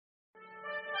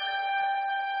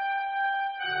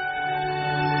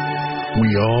We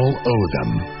all owe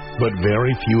them, but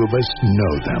very few of us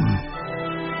know them.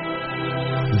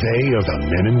 They are the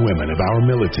men and women of our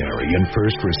military and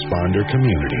first responder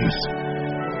communities.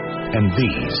 And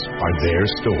these are their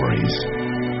stories.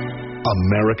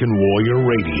 American Warrior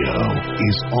Radio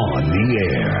is on the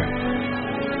air.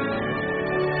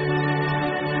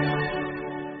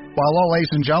 Well, hello, ladies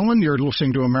and gentlemen. You're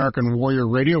listening to American Warrior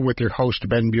Radio with your host,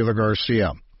 Ben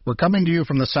Bueller-Garcia. We're coming to you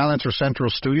from the Silencer Central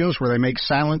Studios, where they make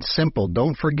silence simple.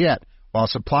 Don't forget, while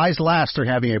supplies last, they're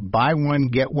having a buy one,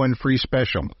 get one free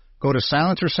special. Go to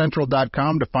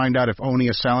silencercentral.com to find out if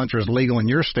owning a silencer is legal in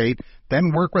your state,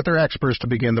 then work with their experts to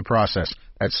begin the process.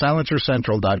 That's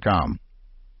silencercentral.com.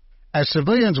 As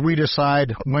civilians, we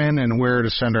decide when and where to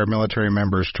send our military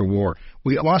members to war.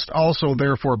 We must also,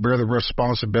 therefore, bear the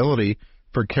responsibility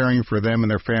for caring for them and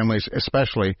their families,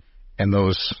 especially in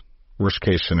those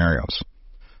worst-case scenarios.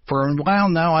 For a while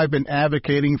now, I've been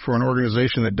advocating for an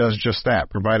organization that does just that,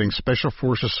 providing Special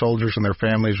Forces soldiers and their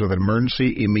families with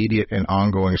emergency, immediate, and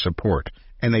ongoing support.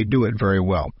 And they do it very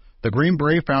well. The Green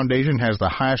Beret Foundation has the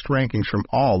highest rankings from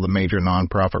all the major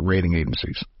nonprofit rating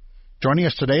agencies. Joining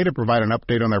us today to provide an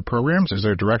update on their programs is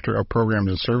their Director of Programs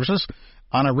and Services,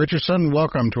 Anna Richardson.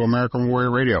 Welcome to American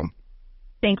Warrior Radio.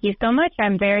 Thank you so much.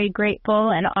 I'm very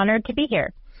grateful and honored to be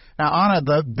here. Now,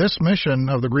 Anna, this mission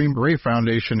of the Green Beret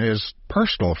Foundation is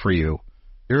personal for you.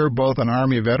 You're both an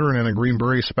Army veteran and a Green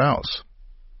Beret spouse.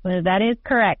 Well, that is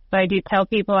correct. So I do tell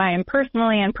people I am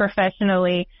personally and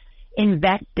professionally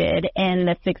invested in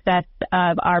the success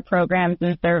of our programs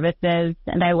and services.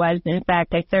 And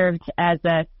I served as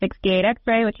a 68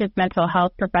 X-ray, which is mental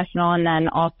health professional, and then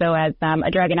also as a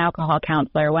drug and alcohol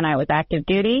counselor when I was active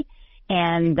duty,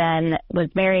 and then was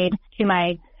married to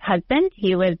my husband.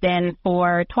 He was in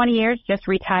for 20 years, just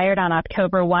retired on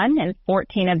October 1, and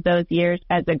 14 of those years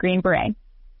as a Green Beret.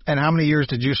 And how many years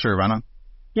did you serve, Anna?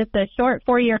 Just a short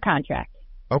 4-year contract.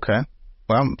 Okay.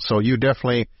 Well, so you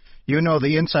definitely, you know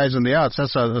the insides and the outs.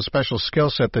 That's a special skill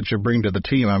set that you bring to the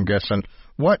team, I'm guessing.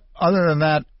 What, other than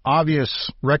that obvious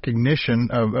recognition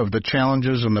of the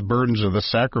challenges and the burdens of the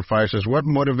sacrifices, what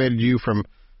motivated you from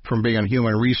being a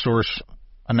human resource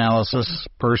analysis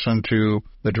person to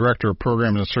the Director of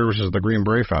Programs and Services of the Green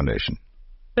Beret Foundation?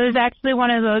 It was actually one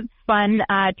of those fun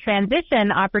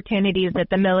transition opportunities that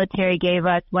the military gave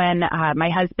us when my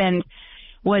husband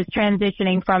was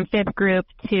transitioning from 5th Group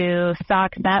to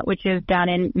SOCSET, which is down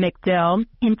in MacDill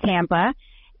in Tampa.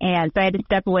 And so I had to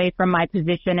step away from my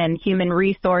position in human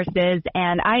resources.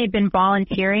 And I had been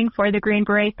volunteering for the Green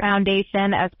Beret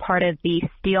Foundation as part of the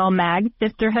Steel Mag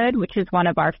Sisterhood, which is one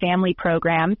of our family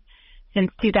programs, since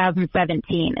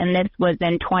 2017, and this was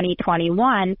in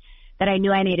 2021 that I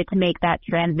knew I needed to make that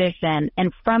transition.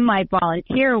 And from my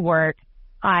volunteer work,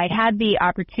 I had the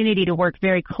opportunity to work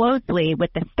very closely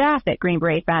with the staff at Green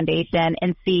Beret Foundation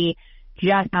and see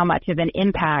just how much of an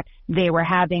impact they were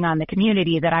having on the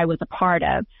community that I was a part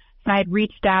of. So I had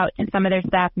reached out to some of their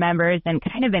staff members and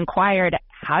kind of inquired,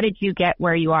 how did you get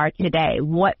where you are today?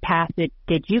 What path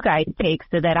did you guys take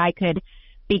so that I could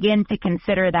begin to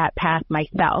consider that path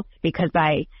myself, because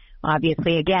I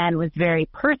obviously, again, was very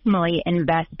personally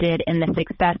invested in the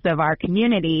success of our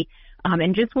community,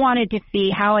 and just wanted to see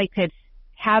how I could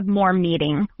have more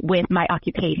meaning with my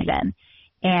occupation.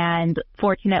 And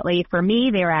fortunately for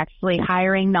me, they were actually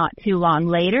hiring not too long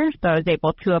later, so I was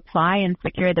able to apply and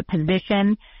secure the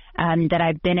position that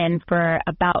I've been in for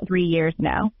about 3 years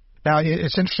now. Now,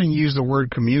 it's interesting you use the word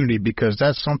community, because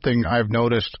that's something I've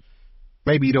noticed.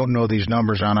 Maybe you don't know these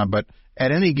numbers, Anna, but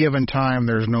at any given time,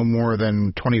 there's no more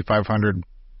than 2,500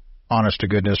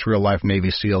 honest-to-goodness, real-life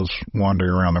Navy SEALs wandering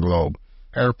around the globe.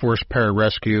 Air Force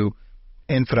pararescue,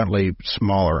 infinitely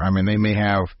smaller. I mean, they may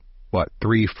have,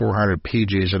 300-400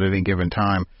 PGs at any given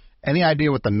time. Any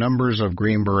idea what the numbers of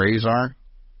Green Berets are?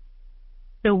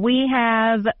 So we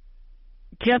have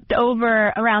just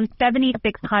over around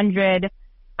 7,600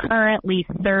 currently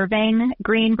serving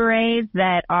Green Berets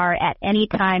that are at any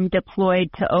time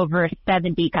deployed to over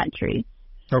 70 countries.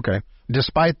 Okay.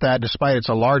 Despite it's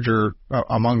a larger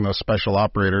among the special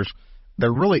operators,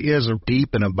 there really is a deep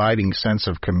and abiding sense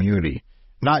of community.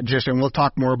 Not just, and we'll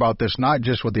talk more about this, not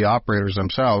just with the operators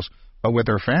themselves, but with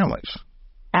their families.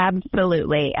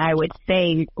 Absolutely. I would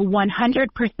say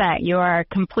 100%. You are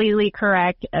completely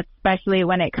correct, especially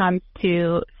when it comes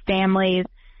to families.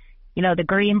 You know, the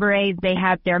Green Berets, they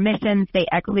have their missions, they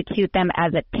execute them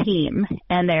as a team,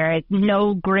 and there is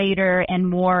no greater and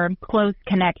more close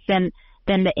connection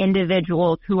than the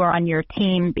individuals who are on your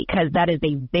team, because that is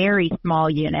a very small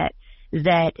unit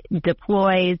that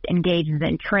deploys, engages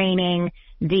in training,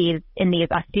 in these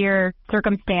austere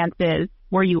circumstances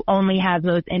where you only have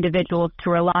those individuals to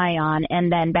rely on.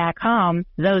 And then back home,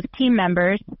 those team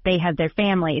members, they have their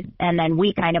families, and then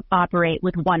we kind of operate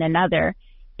with one another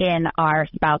in our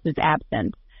spouse's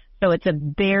absence. So it's a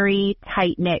very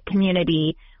tight-knit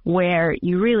community where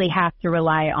you really have to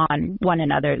rely on one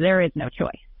another. There is no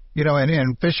choice. You know,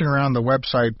 and fishing around the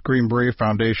website,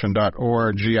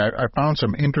 greenberetfoundation.org, I found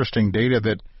some interesting data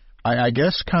that I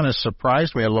guess kind of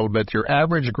surprised me a little bit. Your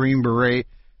average Green Beret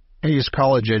is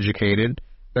college educated.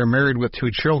 They're married with 2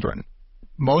 children.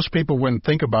 Most people wouldn't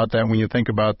think about that when you think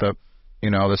about the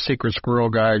secret squirrel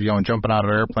guy, jumping out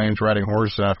of airplanes, riding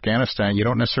horses in Afghanistan. You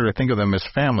don't necessarily think of them as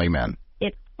family men.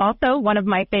 It's also one of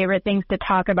my favorite things to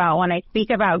talk about when I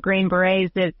speak about Green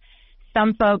Berets is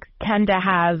some folks tend to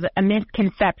have a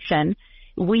misconception.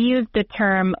 We use the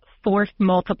term force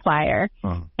multiplier,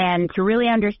 and to really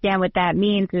understand what that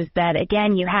means is that,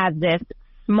 again, you have this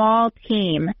small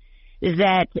team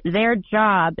that their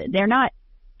job, they're not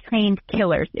trained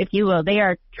killers, if you will. They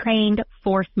are trained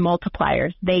force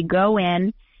multipliers. They go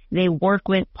in, they work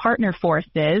with partner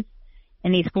forces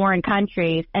in these foreign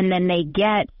countries, and then they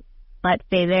get, let's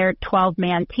say, their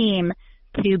 12-man team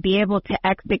to be able to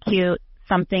execute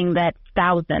something that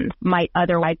thousands might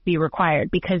otherwise be required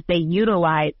because they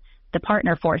utilize the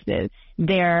partner forces.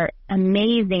 They're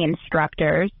amazing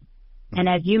instructors, and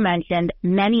as you mentioned,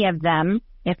 many of them,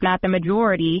 if not the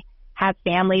majority, have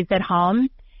families at home,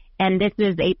 and this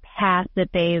is a path that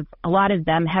a lot of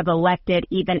them have elected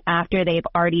even after they've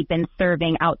already been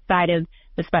serving outside of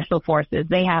the Special Forces.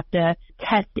 They have to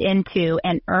test into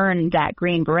and earn that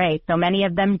Green Beret. So many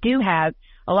of them do have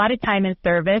a lot of time in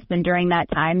service, and during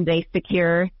that time they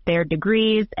secure their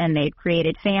degrees and they've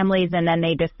created families, and then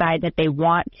they decide that they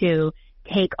want to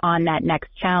take on that next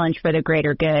challenge for the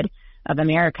greater good of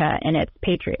America and its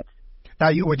patriots. Now,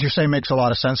 what you say makes a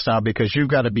lot of sense now because you've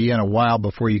got to be in a while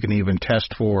before you can even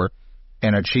test for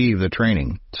and achieve the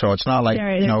training. So it's not like,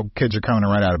 kids are coming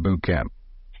right out of boot camp.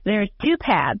 There's 2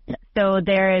 paths. So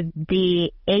there is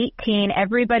the 18,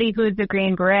 everybody who's a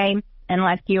Green Beret,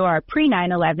 unless you are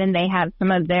pre-9/11, they have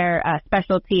some of their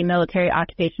specialty military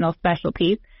occupational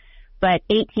specialties, but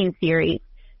 18 series.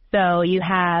 So you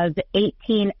have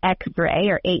 18 X-ray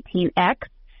or 18X.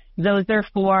 Those are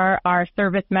for our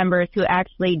service members who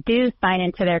actually do sign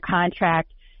into their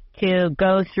contract to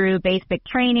go through basic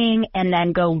training and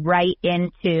then go right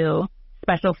into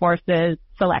Special Forces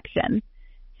selection.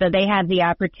 So they have the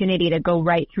opportunity to go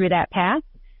right through that path.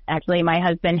 Actually, my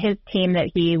husband, his team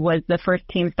that he was the first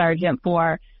team sergeant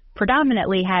for,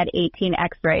 predominantly had 18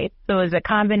 X-rays. So it was a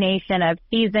combination of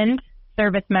seasoned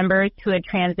service members who had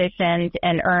transitioned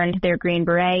and earned their Green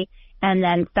Beret, and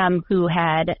then some who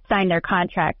had signed their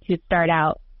contract to start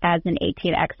out as an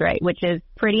 18 X-ray, which is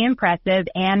pretty impressive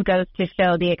and goes to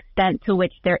show the extent to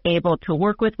which they're able to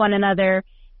work with one another,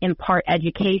 impart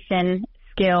education,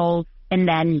 skills, and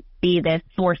then be this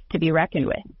force to be reckoned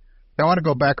with. I want to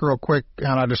go back real quick,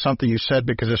 Anna, to something you said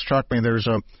because it struck me. There's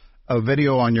a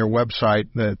video on your website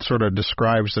that sort of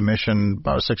describes the mission,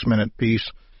 about a 6-minute piece.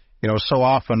 So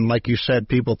often, like you said,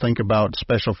 people think about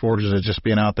Special Forces as just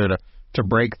being out there to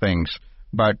break things.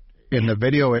 But in the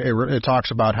video, it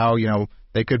talks about how,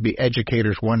 they could be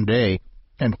educators one day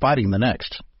and fighting the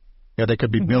next. They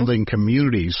could be building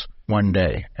communities one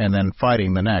day and then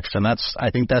fighting the next. And I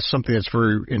think that's something that's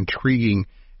very intriguing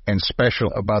and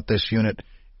special about this unit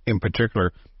in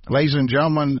particular. Ladies and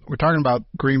gentlemen, we're talking about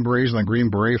Green Berets and the Green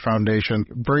Beret Foundation.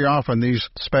 Very often these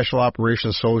special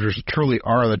operations soldiers truly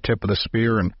are the tip of the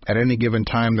spear, and at any given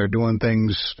time they're doing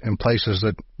things in places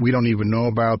that we don't even know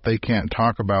about, they can't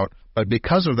talk about. But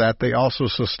because of that, they also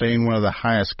sustain one of the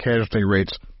highest casualty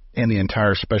rates in the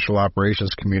entire special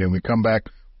operations community. When we come back,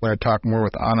 we're going to talk more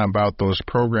with Anna about those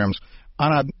programs.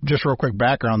 Anna, just real quick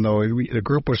background, though. The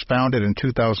group was founded in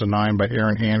 2009 by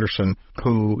Aaron Anderson,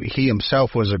 who he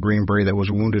himself was a Green Beret that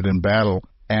was wounded in battle.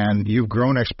 And you've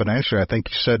grown exponentially. I think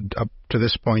you said up to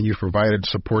this point you've provided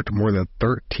support to more than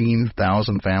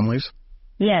 13,000 families.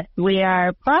 Yes, we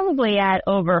are probably at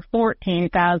over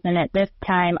 14,000 at this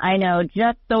time. I know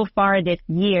just so far this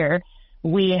year,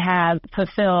 we have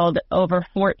fulfilled over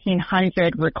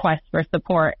 1,400 requests for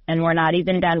support, and we're not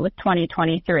even done with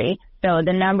 2023. So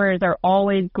the numbers are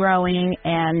always growing,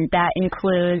 and that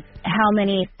includes how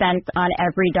many cents on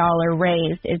every dollar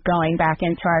raised is going back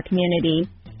into our community.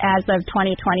 As of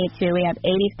 2022, we have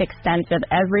 86 cents of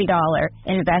every dollar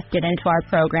invested into our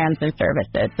programs and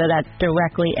services. So that's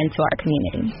directly into our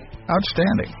community.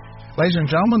 Outstanding. Ladies and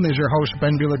gentlemen, this is your host,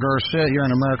 Ben Buehler-Garcia, here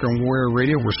on American Warrior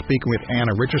Radio. We're speaking with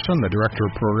Anna Richardson, the Director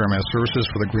of Program and Services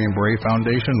for the Green Beret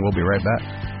Foundation. We'll be right back.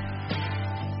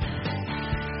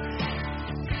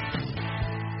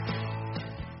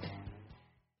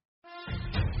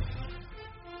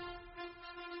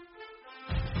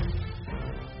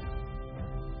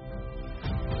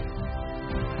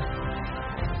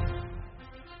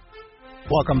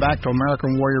 Welcome back to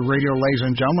American Warrior Radio, ladies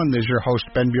and gentlemen. This is your host,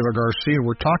 Ben Bueller-Garcia.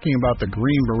 We're talking about the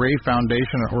Green Beret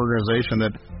Foundation, an organization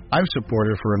that I've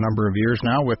supported for a number of years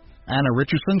now, with Anna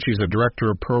Richardson. She's the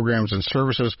Director of Programs and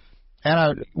Services.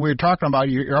 Anna, we're talking about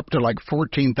you're up to like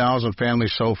 14,000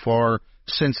 families so far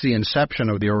since the inception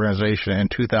of the organization in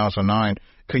 2009.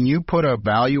 Can you put a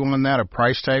value on that, a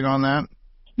price tag on that?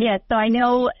 Yes, so I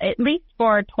know at least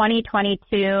for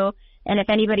 2022, and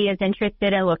if anybody is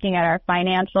interested in looking at our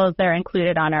financials, they're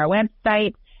included on our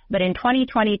website. But in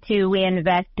 2022, we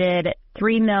invested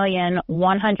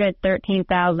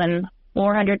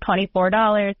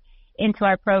 $3,113,424 into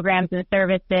our programs and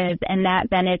services, and that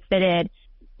benefited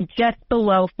just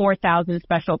below 4,000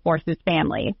 Special Forces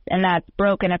families, and that's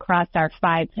broken across our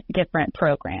 5 different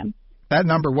programs. That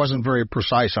number wasn't very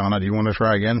precise, Anna. Do you want to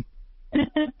try again?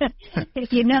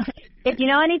 If you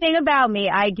know anything about me,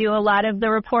 I do a lot of the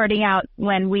reporting out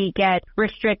when we get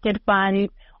restricted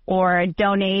funds or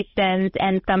donations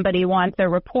and somebody wants a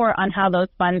report on how those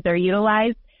funds are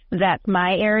utilized. That's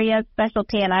my area of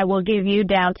specialty, and I will give you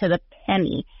down to the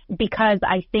penny because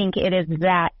I think it is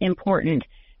that important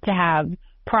to have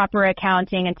proper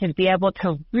accounting and to be able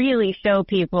to really show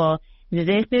people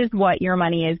this is what your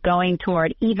money is going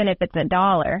toward, even if it's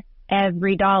 $1.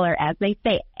 Every dollar, as they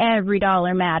say, every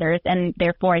dollar matters, and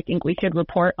therefore I think we should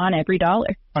report on every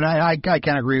dollar. And I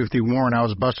can't agree with you more, and I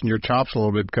was busting your chops a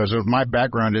little bit because my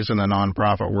background is in the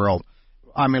nonprofit world.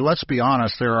 I mean, let's be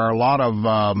honest, there are a lot of,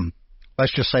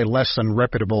 let's just say, less than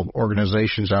reputable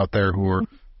organizations out there who are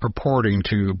purporting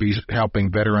to be helping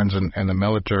veterans and the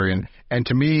military. And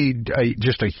to me,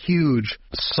 just a huge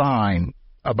sign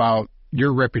about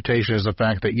your reputation is the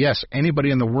fact that, yes,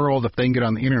 anybody in the world, if they can get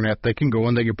on the Internet, they can go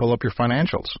and they can pull up your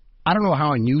financials. I don't know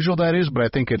how unusual that is, but I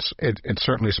think it's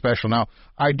certainly special. Now,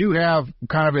 I do have,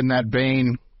 kind of in that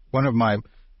vein, one of my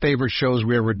favorite shows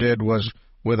we ever did was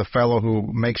with a fellow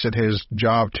who makes it his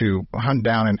job to hunt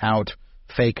down and out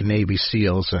fake Navy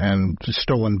SEALs and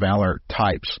stolen valor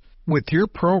types. With your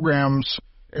programs,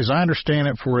 as I understand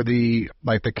it, for the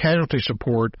casualty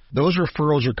support, those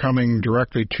referrals are coming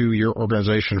directly to your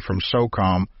organization from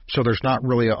SOCOM, so there's not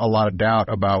really a lot of doubt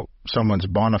about someone's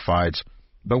bona fides.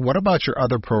 But what about your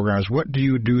other programs? What do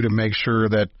you do to make sure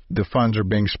that the funds are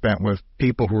being spent with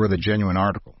people who are the genuine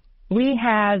article? We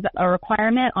have a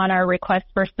requirement on our request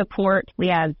for support. We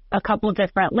have a couple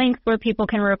different links where people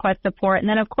can request support. And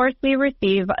then, of course, we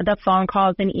receive the phone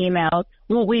calls and emails.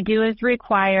 What we do is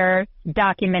require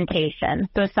documentation.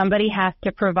 So somebody has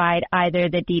to provide either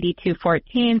the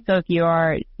DD-214. So if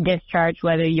you're discharged,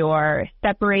 whether you're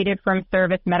separated from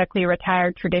service, medically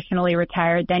retired, traditionally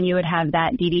retired, then you would have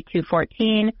that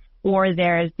DD-214. Or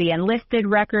there's the enlisted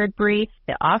record brief,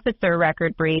 the officer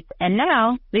record brief, and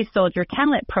now the soldier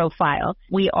template profile.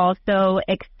 We also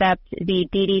accept the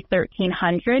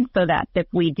DD-1300, so that's if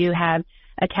we do have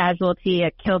a casualty, a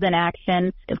killed in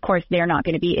action. Of course, they're not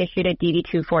going to be issued a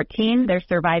DD-214. Their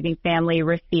surviving family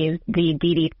receives the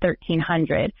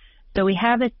DD-1300. So we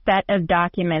have a set of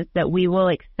documents that we will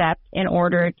accept in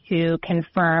order to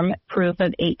confirm proof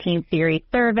of 18 series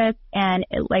service. And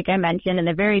like I mentioned in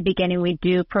the very beginning, we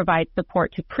do provide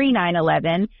support to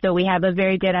pre-9/11. So we have a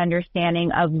very good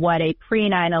understanding of what a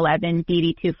pre-9/11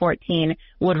 DD-214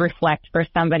 would reflect for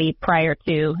somebody prior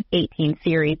to 18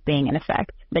 series being in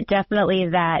effect. But definitely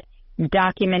that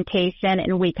documentation,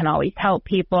 and we can always help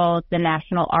people. The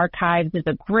National Archives is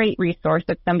a great resource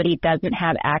if somebody doesn't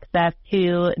have access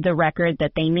to the record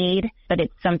that they need, but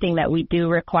it's something that we do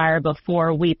require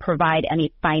before we provide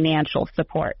any financial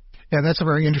support. Yeah, that's a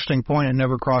very interesting point. It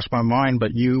never crossed my mind,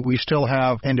 but we still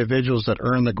have individuals that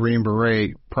earn the Green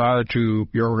Beret prior to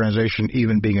your organization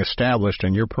even being established,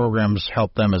 and your programs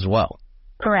help them as well.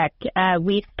 Correct.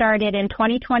 We started in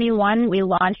 2021. We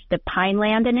launched the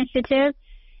Pineland Initiative,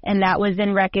 and that was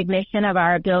in recognition of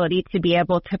our ability to be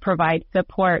able to provide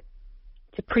support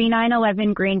to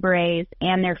pre-9/11 Green Berets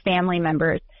and their family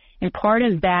members. And part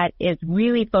of that is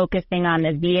really focusing on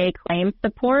the VA claim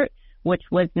support, which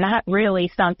was not really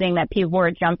something that people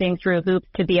were jumping through hoops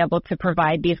to be able to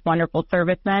provide these wonderful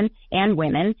servicemen and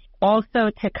women. Also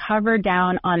to cover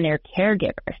down on their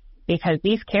caregivers, because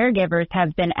these caregivers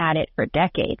have been at it for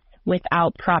decades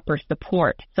without proper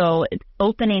support. So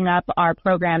opening up our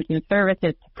programs and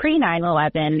services to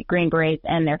pre-9/11 Green Berets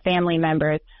and their family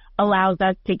members allows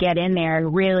us to get in there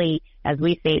and really, as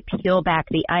we say, peel back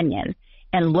the onion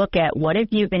and look at what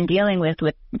have you been dealing with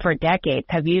for decades.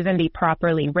 Have you even been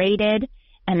properly rated?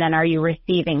 And then are you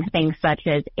receiving things such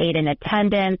as aid in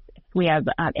attendance? We have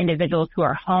individuals who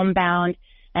are homebound,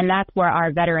 and that's where our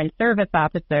veteran service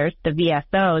officers, the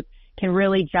VSOs, can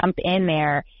really jump in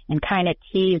there and kind of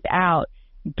tease out,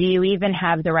 do you even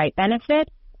have the right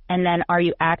benefits? And then are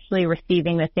you actually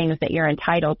receiving the things that you're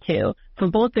entitled to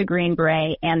from both the Green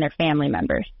Beret and their family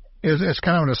members? It's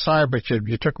kind of an aside, but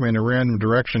you took me in a random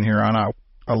direction here on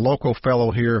a local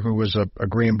fellow here who was a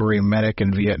Green Beret medic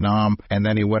in Vietnam, and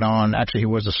then he went on, actually he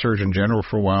was a Surgeon General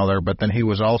for a while there, but then he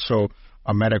was also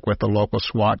a medic with the local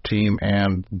SWAT team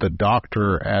and the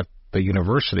doctor at the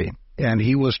university. And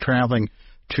he was traveling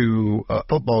to a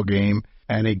football game,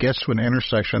 and he gets to an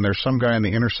intersection. There's some guy in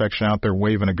the intersection out there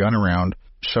waving a gun around.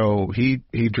 So he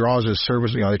draws his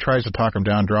service, he tries to talk him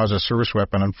down, draws his service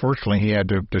weapon. Unfortunately, he had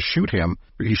to shoot him.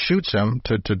 He shoots him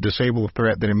to disable the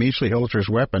threat, then immediately holds his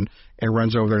weapon and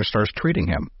runs over there and starts treating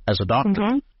him as a doctor.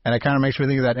 Mm-hmm. And it kind of makes me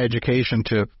think of that education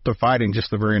to fighting just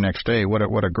the very next day.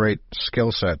 What a great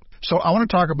skill set. So I want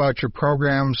to talk about your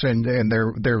programs, and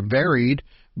they're varied,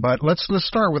 but let's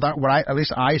start with what at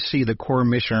least I see the core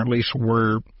mission, or at least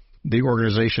where the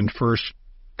organization first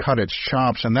cut its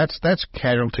chops, and that's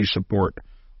casualty support.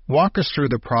 Walk us through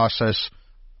the process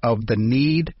of the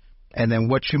need and then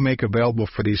what you make available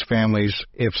for these families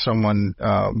if someone,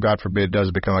 God forbid,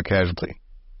 does become a casualty.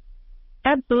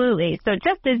 Absolutely. So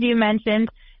just as you mentioned,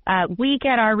 we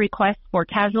get our requests for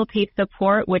casualty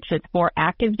support, which is for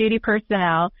active duty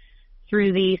personnel,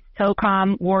 through the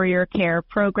SOCOM Warrior Care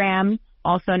Program,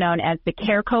 also known as the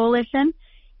CARE Coalition.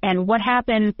 And what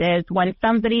happens is when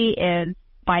somebody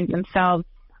finds themselves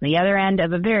on the other end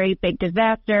of a very big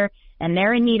disaster and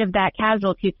they're in need of that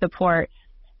casualty support,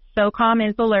 SOCOM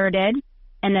is alerted,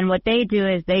 and then what they do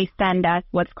is they send us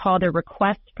what's called a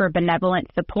request for benevolent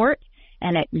support,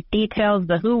 and it details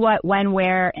the who, what, when,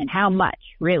 where, and how much,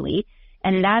 really.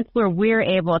 And that's where we're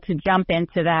able to jump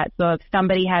into that. So if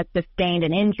somebody has sustained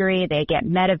an injury, they get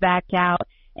medevaced out,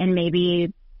 and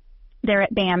maybe they're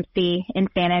at BAMC in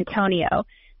San Antonio,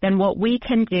 then what we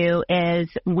can do is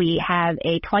we have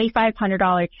a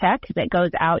 $2,500 check that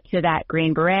goes out to that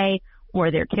Green Beret or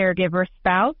their caregiver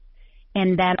spouse,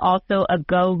 and then also a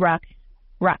Go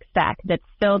rucksack that's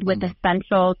filled with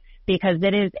essentials, because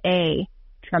it is a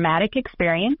traumatic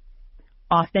experience.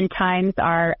 Oftentimes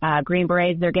our Green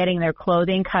Berets, they're getting their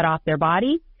clothing cut off their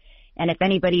body, and if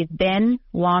anybody's been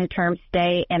long-term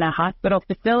stay in a hospital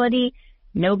facility,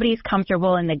 nobody's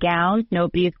comfortable in the gowns.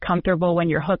 Nobody's comfortable when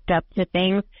you're hooked up to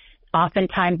things.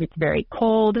 Oftentimes it's very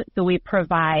cold, so we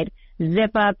provide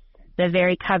zip-ups, the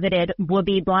very coveted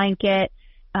whoopee blanket,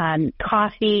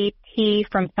 coffee, tea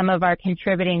from some of our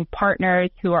contributing partners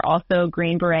who are also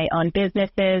Green Beret-owned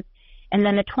businesses. And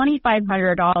then the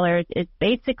 $2,500 is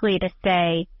basically to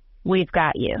say, we've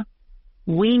got you.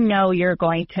 We know you're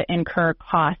going to incur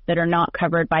costs that are not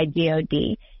covered by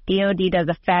DOD. DOD does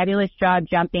a fabulous job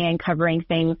jumping and covering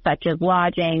things such as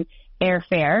lodging,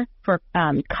 airfare for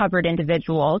covered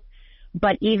individuals.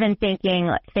 But even thinking,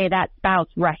 let's say that spouse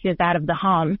rushes out of the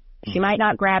home, she might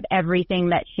not grab everything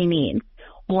that she needs.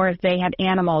 Or if they have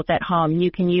animals at home, you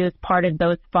can use part of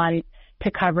those funds to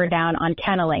cover down on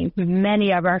kenneling.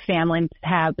 Many of our families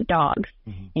have dogs,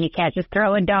 and you can't just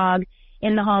throw a dog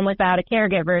in the home without a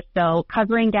caregiver. So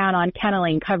covering down on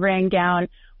kenneling, covering down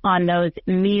on those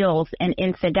meals and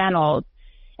incidentals,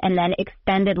 and then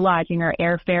extended lodging or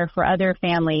airfare for other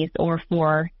families, or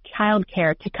for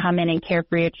childcare to come in and care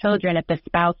for your children if the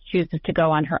spouse chooses to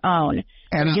go on her own.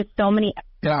 And just so many.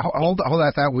 Yeah, hold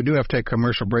that thought. We do have to take a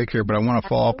commercial break here, but I want to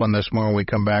follow up on this more when we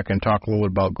come back and talk a little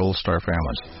bit about Gold Star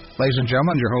families. Ladies and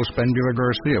gentlemen, your host, Ben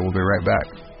Bueller-Garcia. We'll be right back.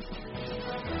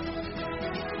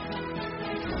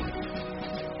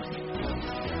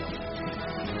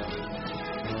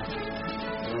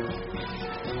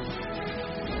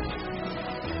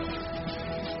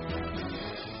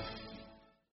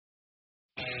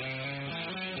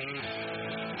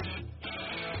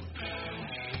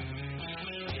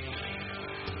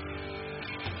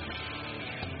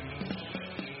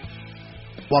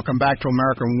 Welcome back to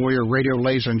American Warrior Radio,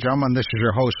 ladies and gentlemen. This is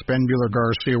your host, Ben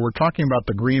Bueller-Garcia. We're talking about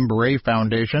the Green Beret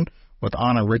Foundation with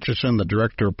Anna Richardson, the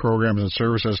Director of Programs and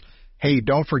Services. Hey,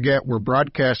 don't forget, we're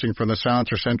broadcasting from the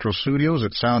Silencer Central studios.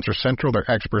 At Silencer Central, their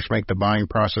experts make the buying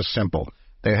process simple.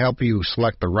 They help you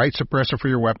select the right suppressor for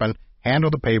your weapon,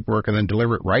 handle the paperwork, and then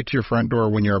deliver it right to your front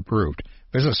door when you're approved.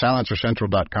 Visit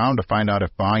silencercentral.com to find out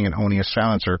if buying and owning a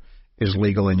silencer is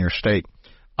legal in your state.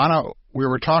 Anna, we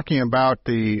were talking about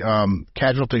the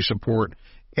casualty support,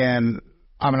 and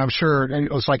I'm sure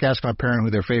it's like asking a parent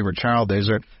who their favorite child is.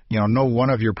 That no one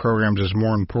of your programs is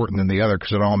more important than the other,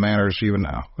 because it all matters, even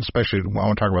now, especially when I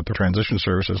want to talk about the transition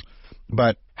services.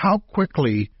 But how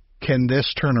quickly can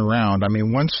this turn around? I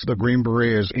mean, once the Green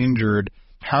Beret is injured,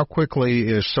 how quickly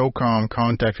is SOCOM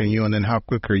contacting you, and then how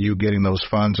quick are you getting those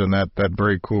funds and that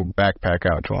very cool backpack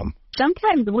out to them?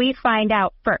 Sometimes we find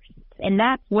out first. And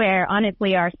that's where,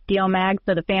 honestly, our Steel Mag,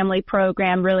 so the family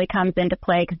program, really comes into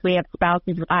play because we have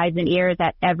spouses with eyes and ears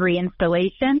at every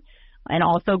installation and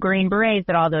also Green Berets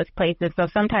at all those places. So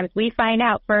sometimes we find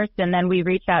out first and then we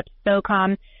reach out to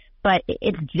SOCOM, but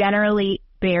it's generally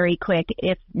very quick,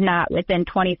 if not within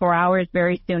 24 hours,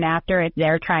 very soon after, if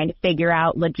they're trying to figure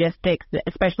out logistics,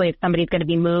 especially if somebody's going to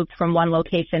be moved from one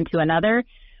location to another.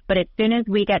 But as soon as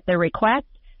we get the request,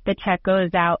 the check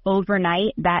goes out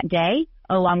overnight that day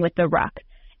along with the RUC.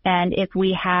 And if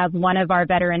we have one of our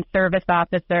veteran service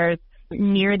officers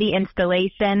near the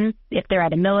installation, if they're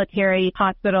at a military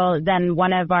hospital, then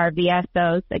one of our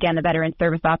VSOs, again, the veteran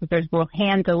service officers, will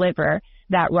hand deliver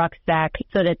that rucksack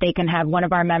so that they can have one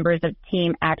of our members of the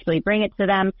team actually bring it to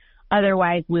them.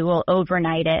 Otherwise, we will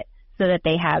overnight it so that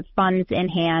they have funds in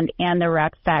hand and the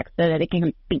rucksack so that they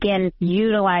can begin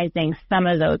utilizing some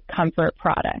of those comfort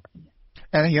products.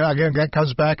 And, again, that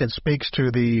comes back and speaks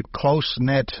to the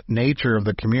close-knit nature of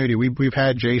the community. We've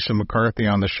had Jason McCarthy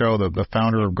on the show, the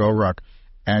founder of GoRuck,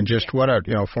 and just what a,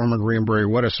 former Green Beret,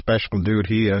 what a special dude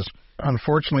he is.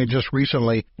 Unfortunately, just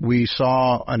recently, we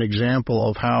saw an example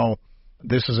of how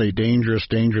this is a dangerous,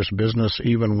 dangerous business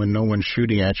even when no one's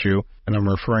shooting at you. And I'm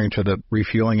referring to the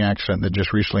refueling accident that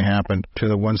just recently happened to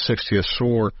the 160th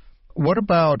SOAR. What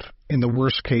about in the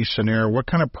worst case scenario? What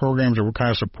kind of programs or what kind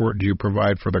of support do you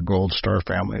provide for the Gold Star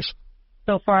families?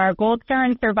 So for our Gold Star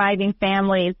and surviving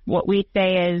families, what we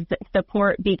say is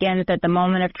support begins at the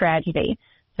moment of tragedy.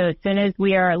 So as soon as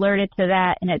we are alerted to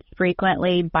that, and it's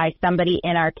frequently by somebody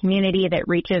in our community that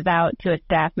reaches out to a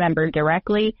staff member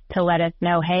directly to let us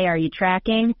know, hey, are you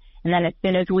tracking? And then as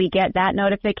soon as we get that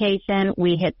notification,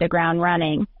 we hit the ground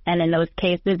running. And in those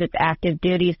cases, it's active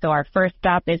duty. So our first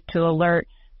stop is to alert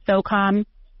SOCOM,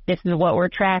 this is what we're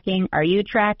tracking. Are you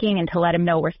tracking? And to let them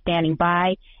know we're standing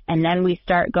by. And then we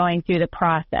start going through the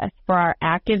process. For our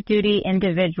active duty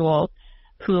individuals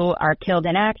who are killed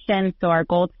in action, so our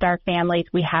Gold Star families,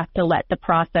 we have to let the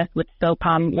process with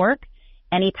SOCOM work.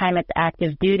 Anytime it's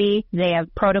active duty, they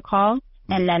have protocol,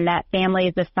 and then that family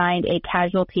is assigned a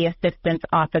casualty assistance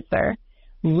officer.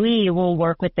 We will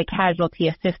work with the casualty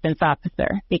assistance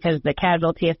officer because the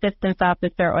casualty assistance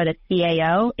officer or the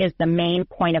CAO is the main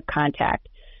point of contact.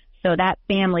 So that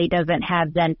family doesn't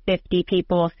have then 50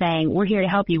 people saying, we're here to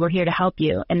help you, we're here to help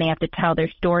you, and they have to tell their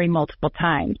story multiple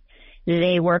times.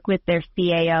 They work with their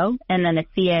CAO, and then the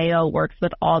CAO works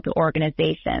with all the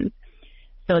organizations.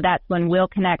 So that's when we'll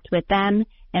connect with them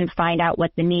and find out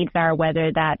what the needs are,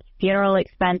 whether that's funeral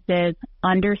expenses.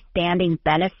 Understanding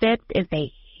benefits is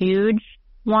a huge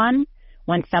one.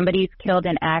 When somebody's killed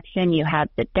in action, you have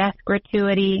the death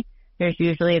gratuity. There's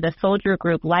usually the soldier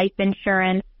group life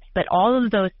insurance. But all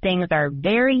of those things are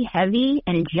very heavy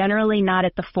and generally not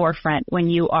at the forefront when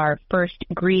you are first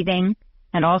grieving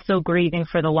and also grieving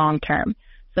for the long term.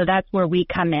 So that's where we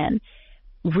come in.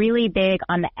 Really big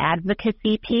on the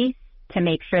advocacy piece to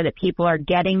make sure that people are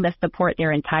getting the support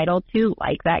they're entitled to,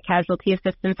 like that casualty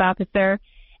assistance officer,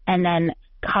 and then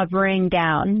covering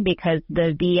down because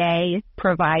the VA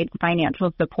provides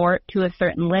financial support to a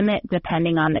certain limit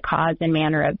depending on the cause and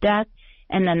manner of death.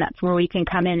 And then that's where we can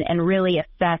come in and really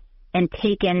assess and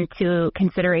take into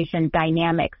consideration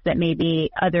dynamics that maybe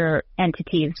other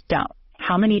entities don't.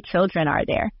 How many children are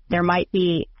there? There might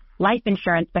be life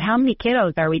insurance, but how many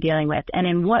kiddos are we dealing with? And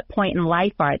in what point in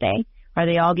life are they? Are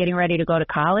they all getting ready to go to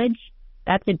college?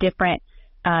 That's a different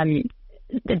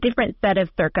set of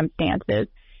circumstances.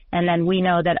 And then we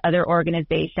know that other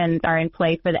organizations are in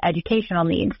place for the educational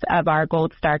needs of our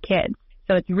Gold Star kids.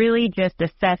 So it's really just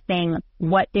assessing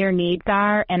what their needs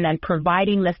are and then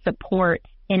providing the support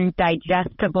in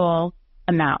digestible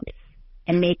amounts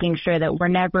and making sure that we're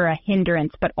never a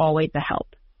hindrance but always a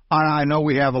help. I know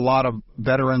we have a lot of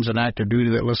veterans and active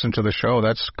duty that listen to the show.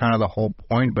 That's kind of the whole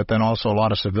point, but then also a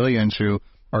lot of civilians who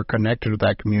are connected with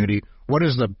that community. What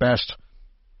is the best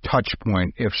touch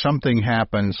point? If something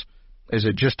happens, is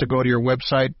it just to go to your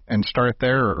website and start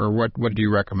there, or what do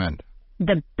you recommend?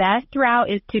 The best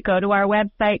route is to go to our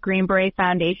website,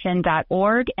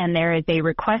 greenberetfoundation.org, and there is a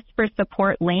request for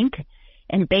support link.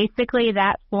 And basically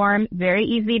that form, very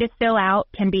easy to fill out,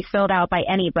 can be filled out by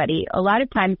anybody. A lot of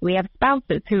times we have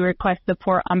spouses who request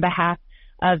support on behalf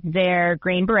of their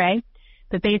Green Beret.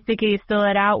 But basically you fill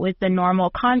it out with the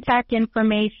normal contact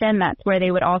information. That's where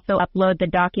they would also upload the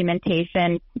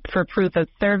documentation for proof of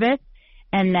service.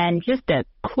 And then just a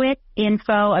quick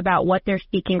info about what they're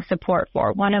seeking support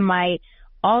for. One of my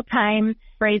all-time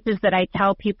phrases that I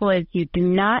tell people is you do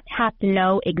not have to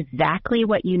know exactly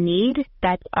what you need.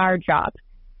 That's our job.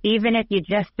 Even if you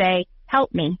just say,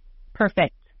 help me,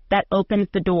 perfect. That opens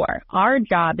the door. Our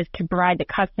job is to provide the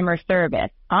customer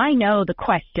service. I know the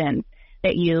questions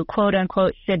that you, quote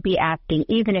unquote, should be asking,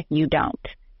 even if you don't.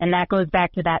 And that goes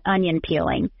back to that onion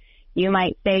peeling. You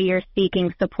might say you're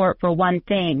seeking support for one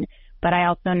thing, but I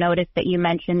also noticed that you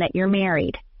mentioned that you're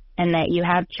married and that you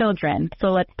have children. So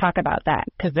let's talk about that,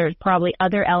 because there's probably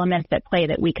other elements at play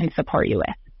that we can support you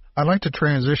with. I'd like to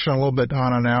transition a little bit,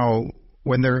 Anna, now.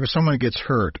 When someone gets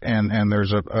hurt and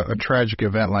there's a tragic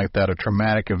event like that, a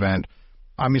traumatic event,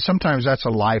 I mean, sometimes that's a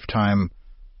lifetime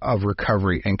of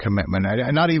recovery and commitment.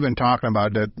 I'm not even talking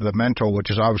about the mental,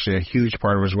 which is obviously a huge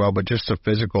part of it as well, but just the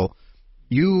physical.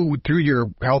 You, through your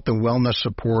health and wellness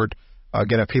support,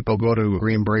 again, if people go to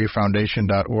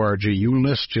greenberetfoundation.org, you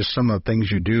list just some of the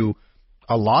things you do.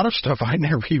 A lot of stuff I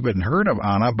never even heard of,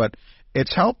 Anna, but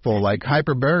it's helpful, like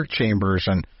hyperbaric chambers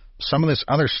and some of this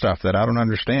other stuff that I don't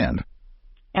understand.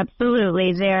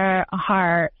 Absolutely. There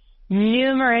are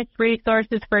numerous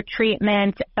resources for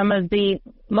treatment. Some of the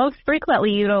most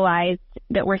frequently utilized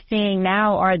that we're seeing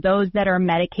now are those that are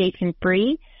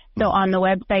medication-free. So on the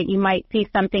website, you might see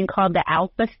something called the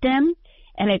Alpha Stim.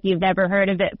 And if you've never heard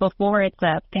of it before, it's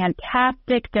a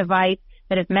fantastic device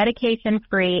that is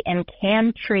medication-free and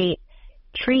can treat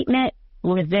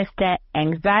treatment-resistant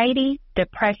anxiety,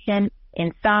 depression,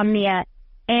 insomnia,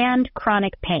 and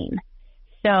chronic pain.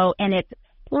 So, and it's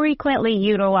frequently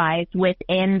utilized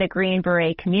within the Green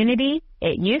Beret community.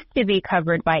 It used to be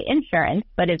covered by insurance,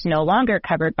 but it's no longer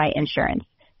covered by insurance.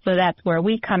 So that's where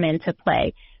we come into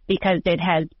play, because it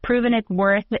has proven its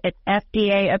worth, it's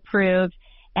FDA approved,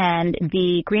 and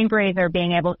the Green Berets are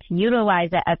being able to utilize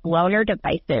it as loaner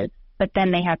devices, but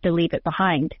then they have to leave it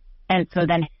behind. And so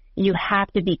then you have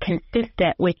to be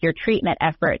consistent with your treatment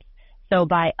efforts. So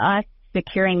by us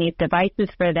securing these devices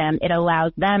for them, it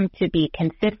allows them to be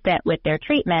consistent with their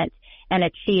treatment and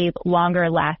achieve longer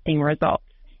lasting results.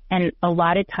 And a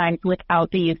lot of times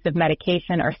without the use of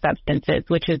medication or substances,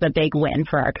 which is a big win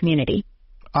for our community.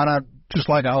 Anna, just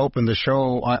like I opened the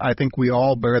show, I think we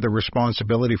all bear the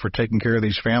responsibility for taking care of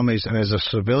these families. And as a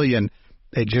civilian,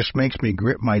 it just makes me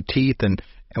grit my teeth and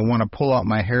want to pull out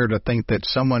my hair to think that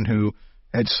someone who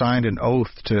had signed an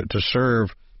oath to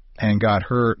serve and got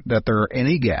hurt, that there are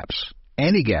any gaps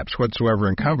whatsoever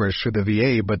in coverage through the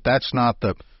VA, but that's not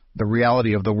the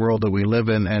reality of the world that we live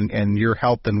in, and your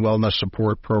health and wellness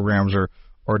support programs are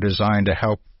designed to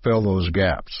help fill those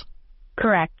gaps.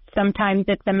 Correct. Sometimes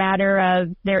it's a matter of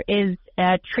there is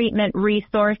a treatment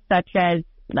resource such as,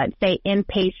 let's say,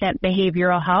 inpatient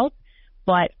behavioral health,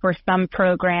 but for some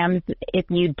programs, if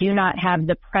you do not have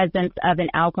the presence of an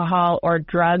alcohol or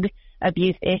drug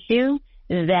abuse issue,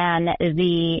 then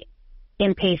the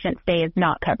inpatient stay is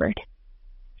not covered.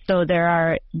 So there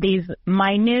are these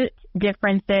minute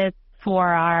differences for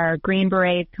our Green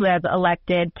Berets who have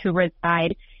elected to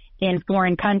reside in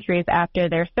foreign countries after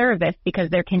their service because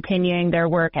they're continuing their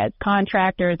work as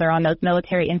contractors or on those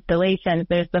military installations.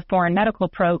 There's the foreign medical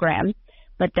program,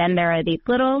 but then there are these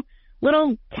little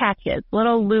catches,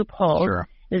 little loopholes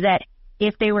that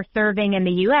if they were serving in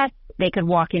the U.S., they could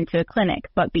walk into a clinic,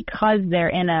 but because they're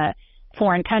in a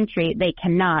foreign country, they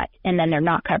cannot, and then they're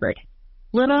not covered.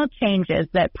 Little changes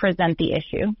that present the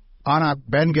issue. Anna,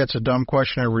 Ben gets a dumb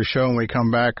question every show. When we come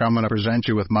back, I'm going to present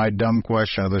you with my dumb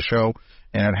question of the show,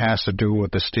 and it has to do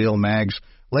with the steel mags.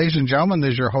 Ladies and gentlemen,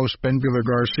 this is your host, Ben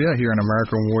Buehler-Garcia, here on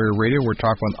American Warrior Radio. We're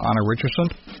talking with Anna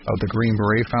Richardson of the Green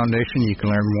Beret Foundation. You can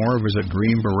learn more. Visit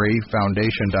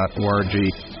greenberetfoundation.org.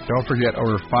 Don't forget,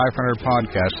 over 500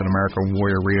 podcasts at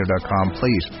AmericanWarriorRadio.com.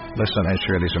 Please listen and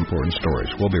share these important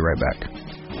stories. We'll be right back.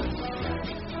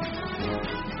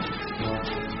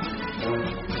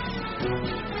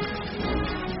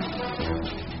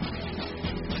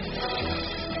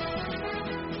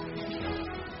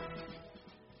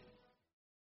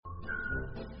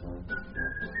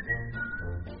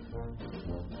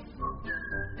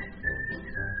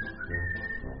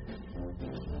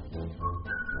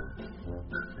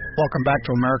 Welcome back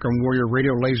to American Warrior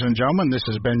Radio, ladies and gentlemen. This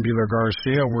is Ben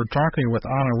Buehler-Garcia. We're talking with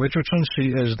Anna Richardson. She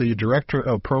is the Director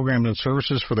of Programs and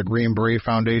Services for the Green Beret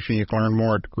Foundation. You can learn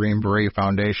more at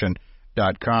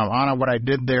greenberetfoundation.com. Anna, what I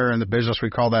did there in the business,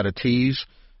 we call that a tease.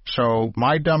 So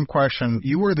my dumb question,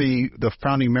 you were the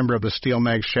founding member of the Steel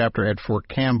Mags chapter at Fort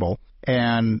Campbell.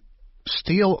 And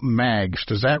Steel Mags,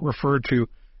 does that refer to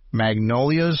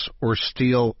magnolias or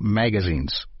steel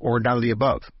magazines, or none of the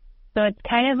above? So it's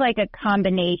kind of like a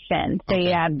combination. So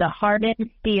you have the hardened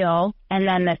steel and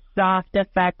then the soft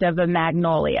effect of a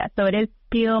magnolia. So it is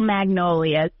steel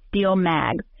magnolias, steel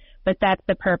mags, but that's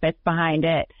the purpose behind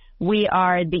it. We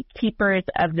are the keepers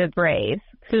of the brave.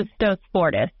 Custos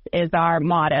Fortis is our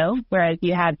motto, whereas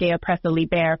you have Deo Presso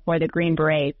Liber for the Green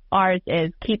Berets. Ours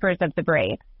is keepers of the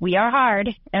brave. We are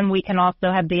hard, and we can also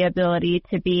have the ability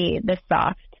to be the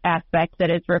soft. aspect that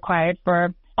is required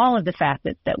for all of the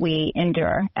facets that we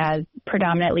endure as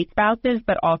predominantly spouses,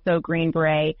 but also Green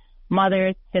Beret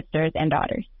mothers, sisters, and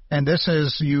daughters. And this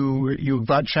is, you've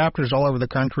got chapters all over the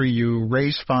country. You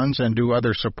raise funds and do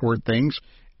other support things.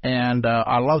 And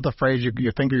I love the phrase,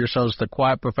 you think of yourselves the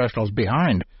quiet professionals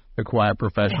behind the quiet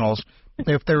professionals.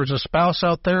 If there's a spouse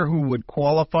out there who would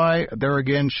qualify, there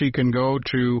again, she can go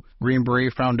to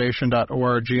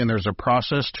greenberetfoundation.org, and there's a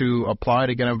process to apply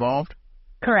to get involved?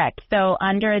 Correct. So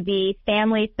under the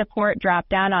family support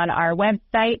drop-down on our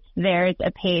website, there's a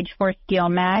page for Steel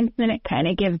Mags, and it kind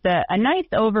of gives a nice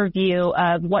overview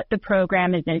of what the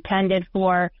program is intended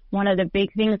for. One of the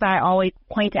big things I always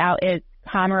point out is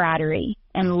camaraderie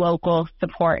and local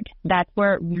support. That's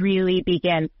where it really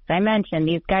begins. As I mentioned,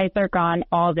 these guys are gone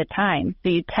all the time, so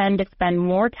you tend to spend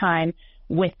more time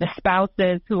with the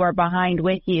spouses who are behind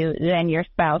with you than your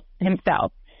spouse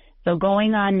himself. So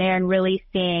going on there and really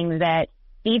seeing that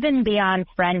even beyond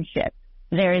friendship,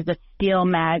 there is a Steel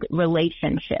Mag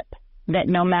relationship, that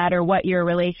no matter what your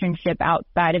relationship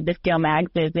outside of the Steel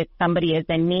Mags is, if somebody is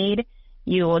in need,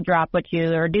 you will drop what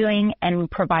you are doing and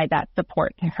provide that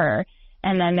support to her.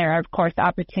 And then there are, of course,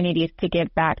 opportunities to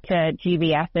give back to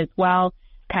GVS as well,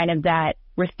 kind of that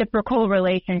reciprocal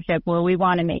relationship where we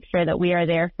want to make sure that we are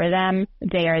there for them,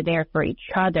 they are there for each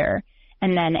other.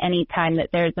 And then any time that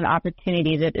there's an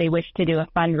opportunity that they wish to do a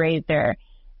fundraiser,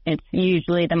 it's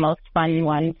usually the most fun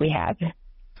ones we have.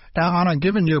 Now, Anna,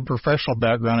 given your professional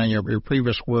background and your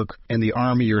previous work in the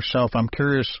Army yourself, I'm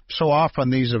curious, so often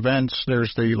these events,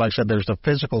 there's like I said, there's the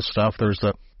physical stuff, there's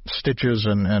the stitches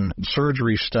and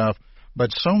surgery stuff,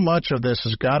 but so much of this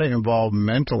has got to involve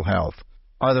mental health.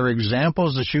 Are there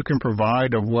examples that you can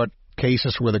provide of what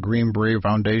cases where the Green Beret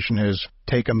Foundation has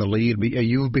taken the lead?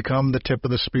 You've become the tip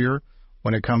of the spear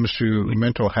when it comes to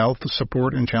mental health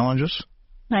support and challenges?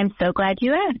 I'm so glad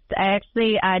you asked. I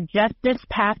actually just this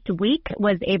past week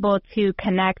was able to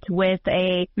connect with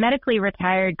a medically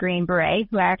retired Green Beret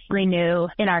who I actually knew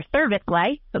in our service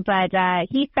life, but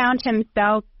he found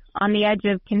himself on the edge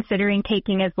of considering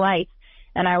taking his life.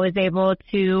 And I was able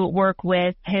to work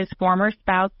with his former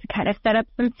spouse to kind of set up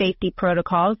some safety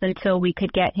protocols until we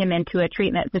could get him into a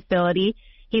treatment facility.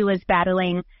 He was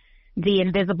battling the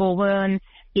invisible wounds,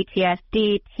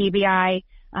 PTSD, TBI,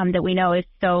 that we know is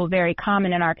so very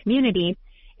common in our community,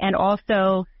 and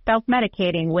also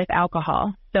self-medicating with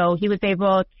alcohol. So he was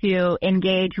able to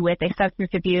engage with a substance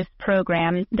abuse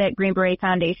program that Green Beret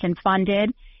Foundation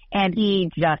funded, and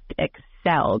he just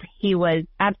excelled. He was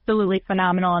absolutely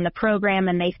phenomenal in the program,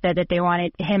 and they said that they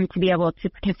wanted him to be able to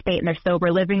participate in their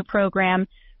sober living program,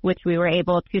 which we were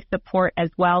able to support as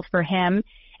well for him.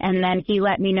 And then he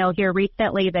let me know here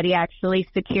recently that he actually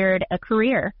secured a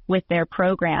career with their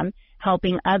program,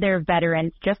 helping other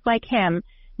veterans just like him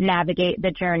navigate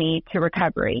the journey to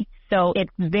recovery. So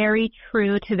it's very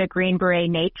true to the Green Beret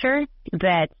nature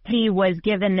that he was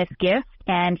given this gift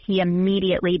and he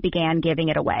immediately began giving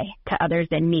it away to others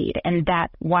in need. And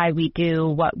that's why we do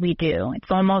what we do.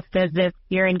 It's almost as if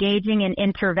you're engaging in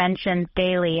interventions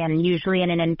daily, and usually in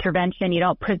an intervention, you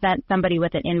don't present somebody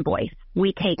with an invoice.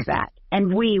 We take that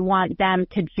and we want them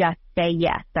to just say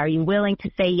yes. Are you willing to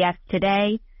say yes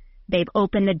today? They've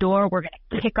opened the door. We're going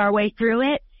to kick our way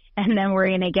through it, and then we're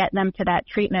going to get them to that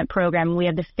treatment program. We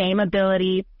have the same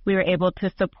ability. We were able to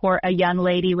support a young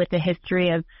lady with a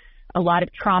history of a lot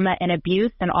of trauma and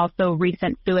abuse and also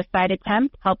recent suicide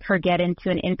attempt, help her get into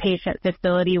an inpatient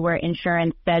facility where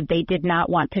insurance said they did not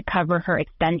want to cover her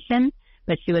extension,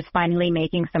 but she was finally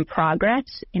making some progress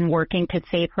in working to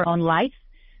save her own life.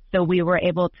 So we were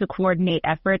able to coordinate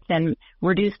efforts and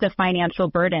reduce the financial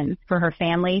burden for her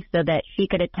family so that she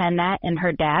could attend that. And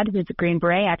her dad, who's a Green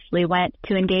Beret, actually went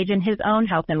to engage in his own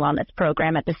health and wellness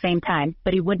program at the same time.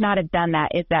 But he would not have done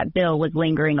that if that bill was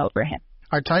lingering over him.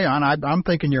 I tell you, Anna, I'm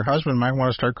thinking your husband might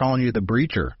want to start calling you the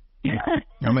breacher.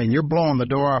 I mean, you're blowing the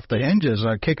door off the hinges,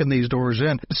 kicking these doors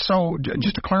in. So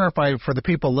just to clarify for the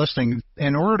people listening,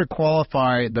 in order to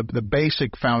qualify, the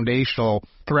basic foundational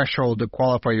threshold to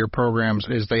qualify your programs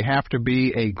is they have to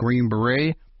be a Green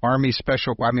Beret, Army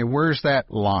Special. I mean, where's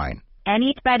that line?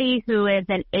 Anybody who is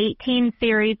an 18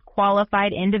 series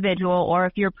qualified individual, or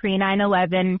if you're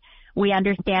pre-9/11, we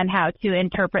understand how to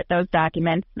interpret those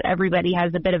documents. Everybody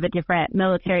has a bit of a different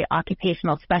military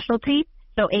occupational specialty.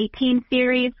 So 18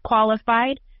 series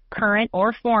qualified, current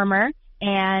or former,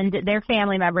 and their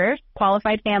family members,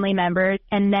 qualified family members.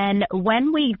 And then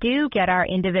when we do get our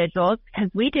individuals, because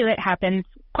we do, it happens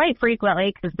quite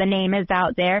frequently because the name is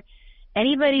out there,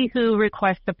 anybody who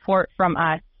requests support from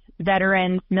us,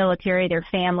 veterans, military, their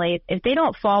families, if they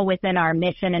don't fall within our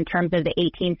mission in terms of the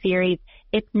 18 series,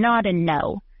 it's not a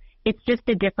no. It's just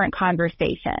a different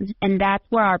conversation. And that's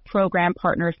where our program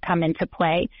partners come into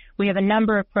play. We have a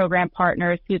number of program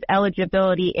partners whose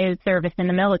eligibility is service in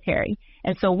the military.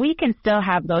 And so we can still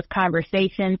have those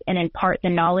conversations and impart the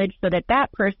knowledge so that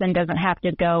that person doesn't have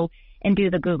to go and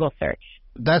do the Google search.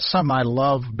 That's something I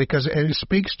love because it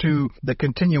speaks to the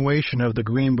continuation of the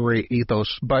Green Beret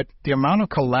ethos, but the amount of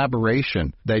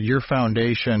collaboration that your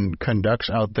foundation conducts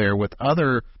out there with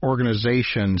other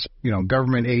organizations,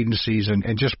 government agencies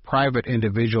and just private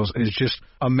individuals is just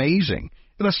amazing.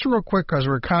 Let's do real quick because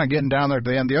we're kind of getting down there at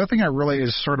the end. The other thing I really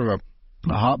is sort of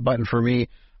a hot button for me,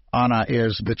 Anna,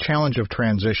 is the challenge of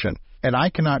transition. And I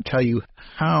cannot tell you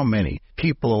how many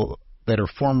people that are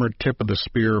former tip of the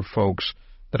spear folks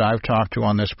that I've talked to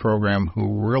on this program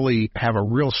who really have a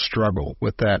real struggle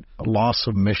with that loss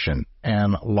of mission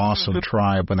and loss of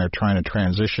tribe when they're trying to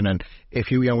transition. And if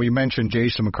we mentioned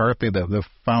Jason McCarthy, the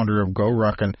founder of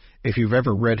GoRuck, and if you've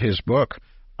ever read his book,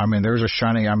 there's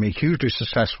hugely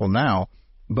successful now,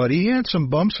 but he had some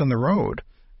bumps in the road.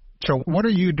 So what are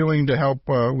you doing to help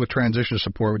with transition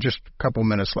support with just a couple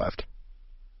minutes left?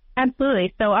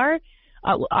 Absolutely. So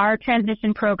our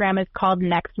transition program is called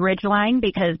Next Ridgeline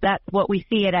because that's what we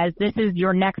see it as. This is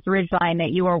your next ridgeline that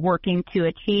you are working to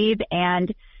achieve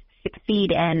and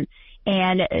succeed in.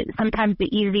 And sometimes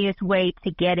the easiest way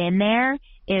to get in there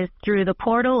is through the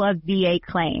portal of VA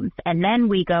claims. And then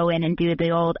we go in and do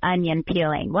the old onion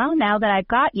peeling. Well, now that I've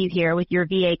got you here with your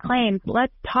VA claims,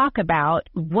 let's talk about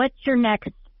what's your next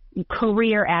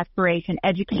career aspiration,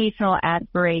 educational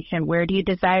aspiration, where do you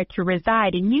desire to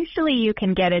reside? And usually you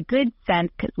can get a good sense,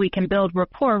 because we can build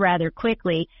rapport rather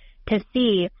quickly, to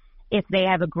see if they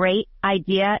have a great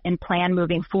idea and plan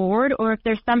moving forward, or if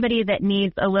there's somebody that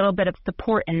needs a little bit of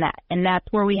support in that. And that's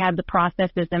where we have the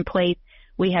processes in place.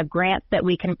 We have grants that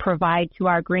we can provide to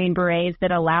our Green Berets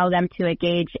that allow them to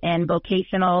engage in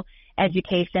vocational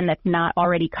education that's not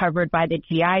already covered by the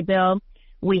GI Bill.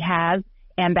 We have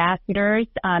ambassadors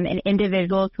and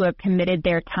individuals who have committed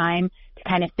their time to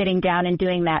kind of sitting down and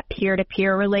doing that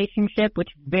peer-to-peer relationship, which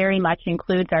very much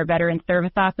includes our veteran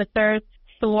service officers.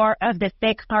 4 of the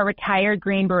 6 are retired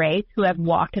Green Berets who have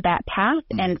walked that path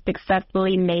and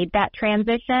successfully made that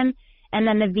transition. And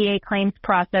then the VA claims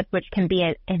process, which can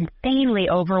be insanely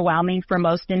overwhelming for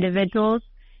most individuals.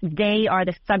 They are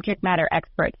the subject matter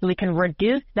experts, so we can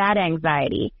reduce that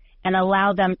anxiety and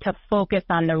allow them to focus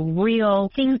on the real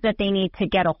things that they need to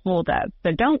get a hold of.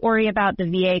 So don't worry about the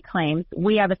VA claims.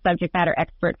 We have a subject matter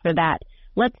expert for that.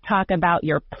 Let's talk about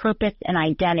your purpose and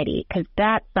identity, because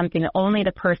that's something that only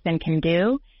the person can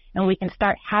do, and we can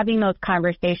start having those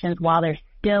conversations while they're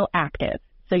still active.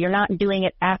 So you're not doing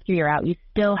it after you're out. You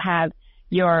still have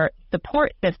your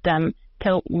support system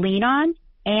to lean on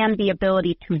and the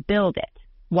ability to build it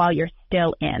while you're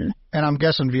still in. And I'm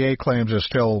guessing VA claims is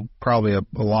still probably a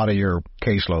lot of your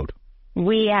caseload.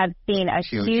 We have seen a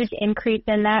huge increase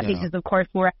in that because, of course,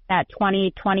 we're at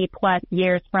 20-plus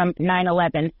years from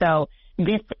 9/11. So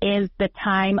this is the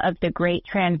time of the great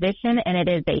transition, and it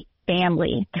is a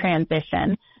family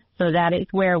transition. So that is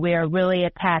where we are really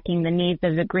attacking the needs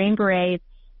of the Green Berets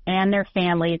and their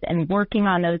families and working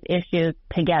on those issues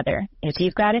together. If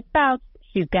you've got a spouse,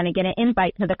 she's going to get an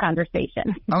invite to the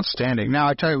conversation. Outstanding. Now,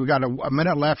 I tell you, we got a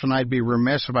minute left, and I'd be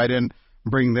remiss if I didn't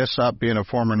bring this up, being a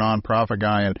former nonprofit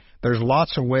guy. And there's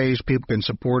lots of ways people can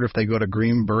support if they go to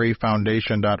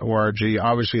greenberetfoundation.org.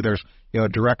 Obviously, there's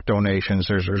direct donations.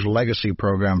 There's legacy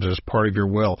programs as part of your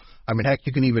will. Heck,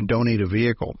 you can even donate a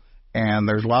vehicle. And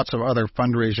there's lots of other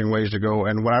fundraising ways to go.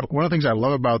 And one of the things I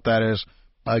love about that is,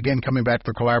 again, coming back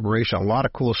to the collaboration, a lot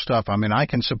of cool stuff. I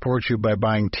can support you by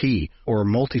buying tea or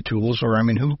multi-tools, or,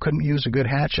 who couldn't use a good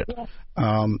hatchet?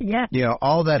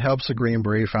 All that helps the Green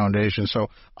Beret Foundation. So,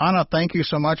 Anna, thank you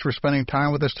so much for spending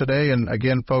time with us today. And,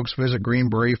 again, folks, visit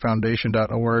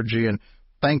greenberetfoundation.org. And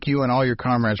thank you and all your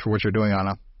comrades for what you're doing,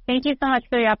 Anna. Thank you so much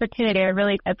for the opportunity. I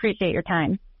really appreciate your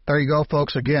time. There you go,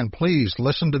 folks. Again, please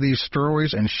listen to these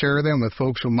stories and share them with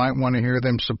folks who might want to hear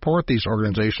them. Support these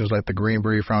organizations like the Green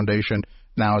Beret Foundation.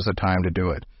 Now is the time to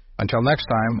do it. Until next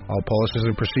time, all policies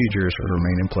and procedures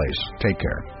remain in place. Take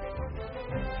care.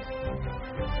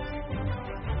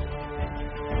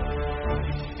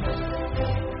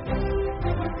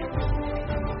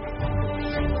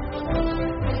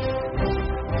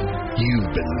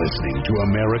 You've been listening to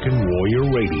American Warrior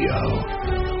Radio.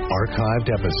 Archived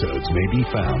episodes may be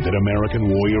found at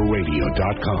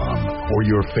AmericanWarriorRadio.com or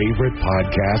your favorite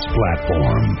podcast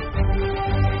platform.